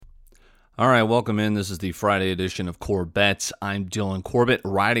All right, welcome in. This is the Friday edition of Core Bets. I'm Dylan Corbett,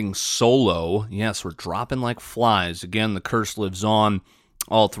 riding solo. Yes, we're dropping like flies. Again, the curse lives on.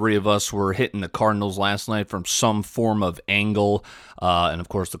 All three of us were hitting the Cardinals last night from some form of angle. And of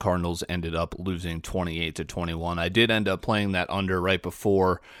course, the Cardinals ended up losing 28-21. I did end up playing that under right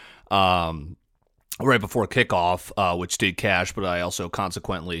before kickoff, which did cash, but I also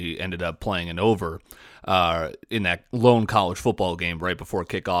consequently ended up playing an over in that lone college football game right before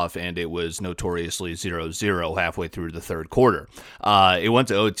kickoff, and it was notoriously 0-0 halfway through the third quarter. It went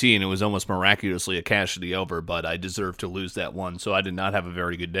to OT, and it was almost miraculously a cash to the over, but I deserved to lose that one, so I did not have a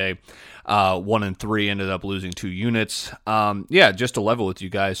very good day. 1-3, ended up losing 2 units. Just to level with you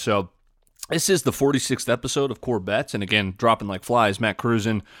guys, so this is the 46th episode of Core Bets, and again, dropping like flies. Matt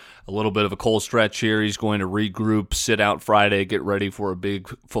Cruzen, a little bit of a cold stretch here. He's going to regroup, sit out Friday, get ready for a big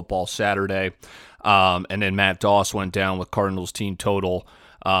football Saturday. And then Matt Doss went down with Cardinals team total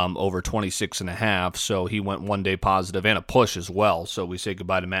over 26.5, so he went 1 day positive and a push as well. So we say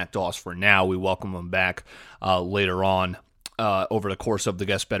goodbye to Matt Doss for now. We welcome him back later on over the course of the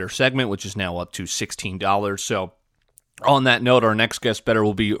Guest Better segment, which is now up to $16. So on that note, our next guest better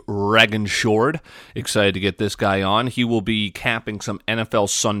will be Regan Shord. Excited to get this guy on. He will be capping some NFL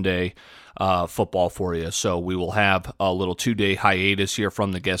Sunday football for you. So we will have a little 2-day hiatus here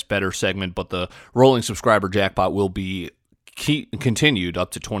from the Guest Better segment, but the rolling subscriber jackpot will be continued up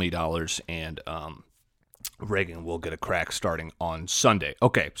to $20, and Regan will get a crack starting on Sunday.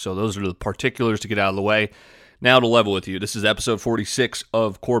 Okay, so those are the particulars to get out of the way. Now to level with you. This is episode 46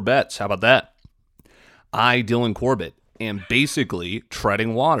 of Core Bets. How about that? I, Dylan Corbett, am basically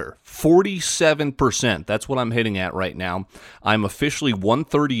treading water. 47%. That's what I'm hitting at right now. I'm officially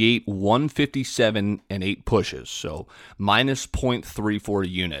 138, 157, and 8 pushes. So minus 0.34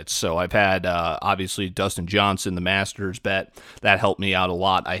 units. So I've had, obviously, Dustin Johnson, the Masters bet. That helped me out a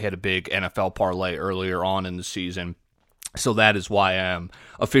lot. I had a big NFL parlay earlier on in the season. So that is why I'm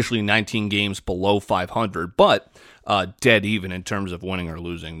officially 19 games below 500. But dead even in terms of winning or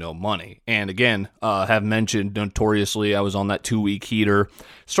losing, no money. And again, have mentioned notoriously, I was on that 2-week heater,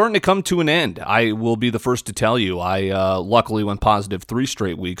 starting to come to an end. I will be the first to tell you, I luckily went positive 3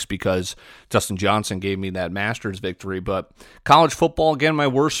 straight weeks because Dustin Johnson gave me that Masters victory. But college football, again, my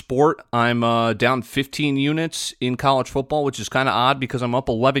worst sport. I'm down 15 units in college football, which is kind of odd because I'm up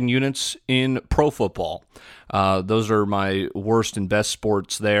 11 units in pro football. Those are my worst and best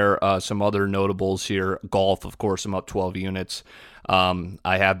sports there. Some other notables here. Golf, of course, I'm up 12 units.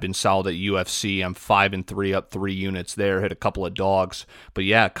 I have been solid at UFC. I'm 5-3, up 3 units there. Hit a couple of dogs. But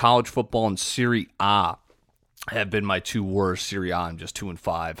yeah, college football and Serie A have been my 2 worst. Serie A, I'm just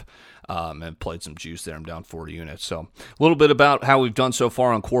 2-5. And played some juice there. I'm down 40 units. So a little bit about how we've done so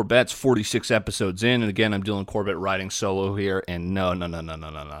far on Core Bets, 46 episodes in. And again, I'm Dylan Corbett riding solo here. And no.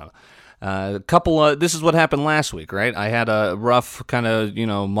 This is what happened last week, right? I had a rough kind of,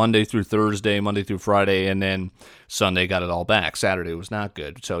 Monday through Thursday, Monday through Friday, and then Sunday got it all back. Saturday was not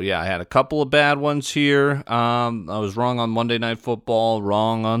good. So, yeah, I had a couple of bad ones here. I was wrong on Monday Night Football,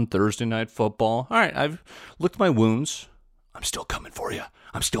 wrong on Thursday Night Football. All right, I've licked my wounds. I'm still coming for you.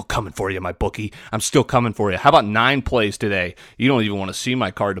 I'm still coming for you, my bookie. I'm still coming for you. How about 9 plays today? You don't even want to see my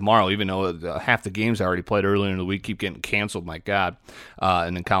card tomorrow, even though half the games I already played earlier in the week keep getting canceled, my God.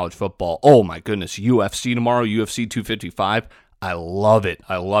 And then college football. Oh, my goodness. UFC tomorrow, UFC 255. I love it.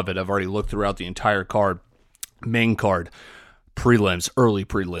 I've already looked throughout the entire card, main card, prelims, early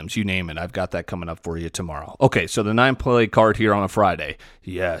prelims, you name it. I've got that coming up for you tomorrow. Okay, so the 9-play card here on a Friday.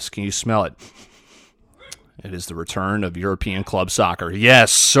 Yes, can you smell it? It is the return of European club soccer.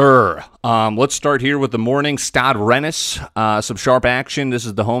 Yes, sir. Let's start here with the morning. Stade Rennes, some sharp action. This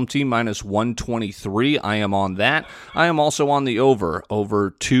is the home team, minus 123. I am on that. I am also on the over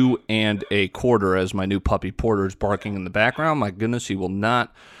 2.25, as my new puppy Porter is barking in the background. My goodness, he will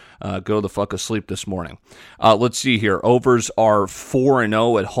not go the fuck asleep this morning. Let's see here. Overs are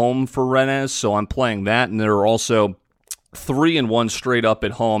 4-0 at home for Rennes, so I'm playing that, and there are also 3-1 straight up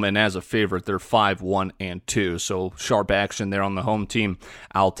at home, and as a favorite, they're 5-1-2. So sharp action there on the home team.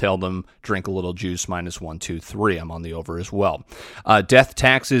 I'll tell them drink a little juice, minus 123. I'm on the over as well. Death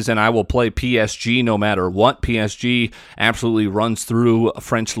taxes, and I will play PSG no matter what. PSG absolutely runs through a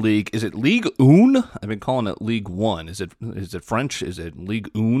French league. Is it Ligue 1? I've been calling it Ligue 1. Is it French? Is it Ligue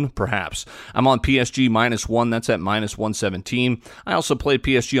 1? Perhaps. I'm on PSG minus 1. That's at minus 117. I also played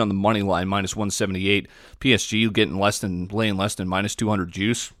PSG on the money line, minus 178. PSG laying less than minus 200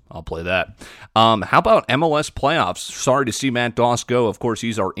 juice. I'll play that. How about MLS playoffs? Sorry to see Matt Doss go. Of course,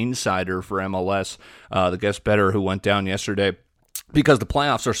 he's our insider for MLS, the guest better who went down yesterday. because the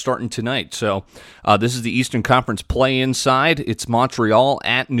playoffs are starting tonight. So this is the Eastern Conference play-in side. It's Montreal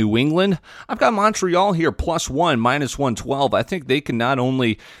at New England. I've got Montreal here +1, -112. I think they can not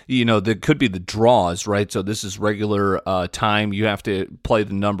only, there could be the draws, right? So this is regular time. You have to play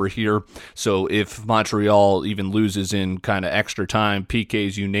the number here. So if Montreal even loses in kind of extra time,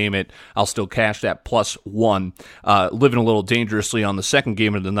 PKs, you name it, I'll still cash that +1. Living a little dangerously on the second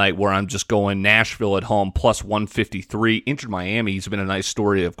game of the night where I'm just going Nashville at home +153. Inter Miami has been a nice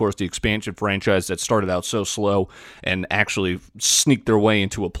story. Of course, the expansion franchise that started out so slow and actually sneaked their way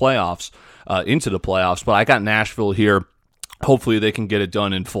into the playoffs. But I got Nashville here. Hopefully they can get it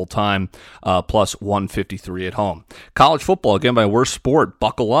done in full time, +153 at home. College football, again, my worst sport.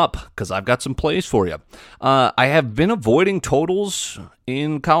 Buckle up, because I've got some plays for you. I have been avoiding totals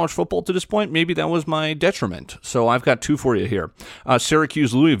in college football to this point. Maybe that was my detriment. So I've got two for you here.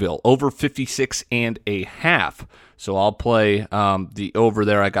 Syracuse-Louisville, over 56.5. So I'll play the over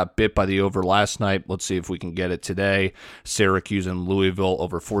there. I got bit by the over last night. Let's see if we can get it today. Syracuse and Louisville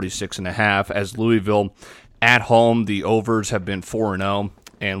over 46.5. As Louisville at home, the overs have been 4-0,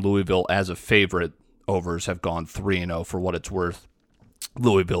 and Louisville as a favorite, overs have gone 3-0 for what it's worth.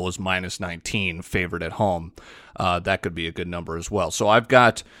 Louisville is -19, favorite at home. That could be a good number as well. So I've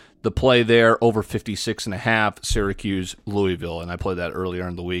got the play there, over 56.5, Syracuse, Louisville, and I played that earlier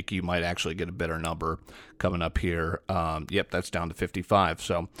in the week. You might actually get a better number coming up here. That's down to 55.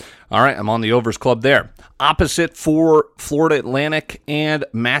 So, all right, I'm on the overs club there. Opposite for Florida Atlantic and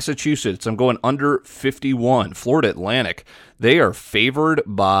Massachusetts. I'm going under 51. Florida Atlantic, they are favored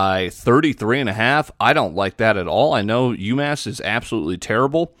by 33.5. I don't like that at all. I know UMass is absolutely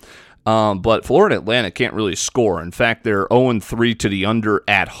terrible. But Florida Atlantic can't really score. In fact, they're 0-3 to the under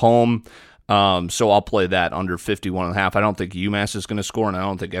at home. So I'll play that under 51.5. I don't think UMass is going to score, and I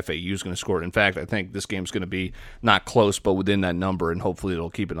don't think FAU is going to score. In fact, I think this game's going to be not close, but within that number, and hopefully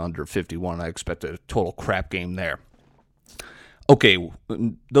it'll keep it under 51. I expect a total crap game there. Okay,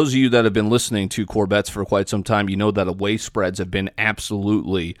 those of you that have been listening to Core Bets for quite some time, you know that away spreads have been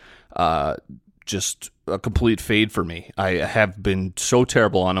absolutely just a complete fade for me. I have been so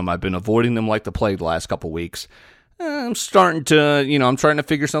terrible on them. I've been avoiding them like the plague the last couple weeks. I'm starting to, I'm trying to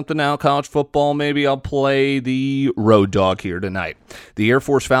figure something out. College football, maybe I'll play the road dog here tonight. The Air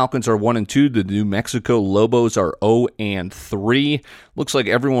Force Falcons are 1-2. The New Mexico Lobos are 0-3. Looks like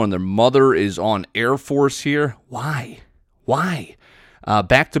everyone and their mother is on Air Force here. Why?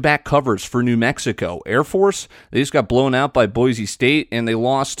 Back-to-back covers for New Mexico. Air Force, they just got blown out by Boise State, and they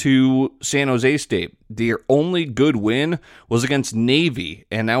lost to San Jose State. Their only good win was against Navy,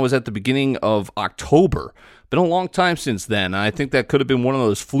 and that was at the beginning of October. Been a long time since then. I think that could have been one of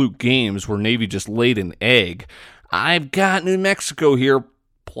those fluke games where Navy just laid an egg. I've got New Mexico here,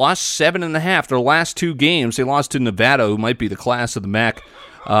 +7.5. Their last two games, they lost to Nevada, who might be the class of the MAC.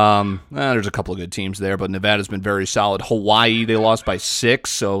 There's a couple of good teams there, but Nevada's been very solid. Hawaii, they lost by 6,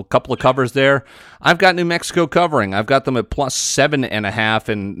 so a couple of covers there. I've got New Mexico covering. I've got them at +7.5,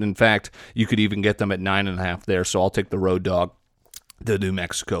 and in fact, you could even get them at 9.5 there, so I'll take the road dog. The New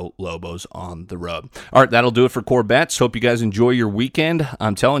Mexico Lobos on the road. All right, that'll do it for Core Bets. Hope you guys enjoy your weekend.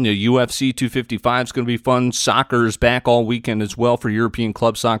 I'm telling you, UFC 255 is going to be fun. Soccer's back all weekend as well for European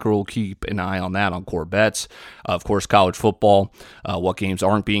club soccer. We'll keep an eye on that on Core Bets. Of course, college football. What games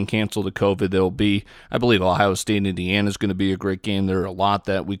aren't being canceled to COVID? There'll be, I believe, Ohio State, Indiana is going to be a great game. There are a lot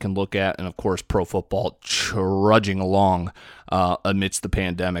that we can look at. And, of course, pro football trudging along amidst the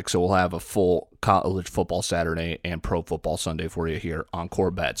pandemic. So we'll have a full college football Saturday and pro football Sunday for you here on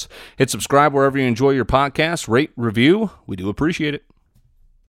Core Bets. Hit subscribe wherever you enjoy your podcast. Rate, review. We do appreciate it.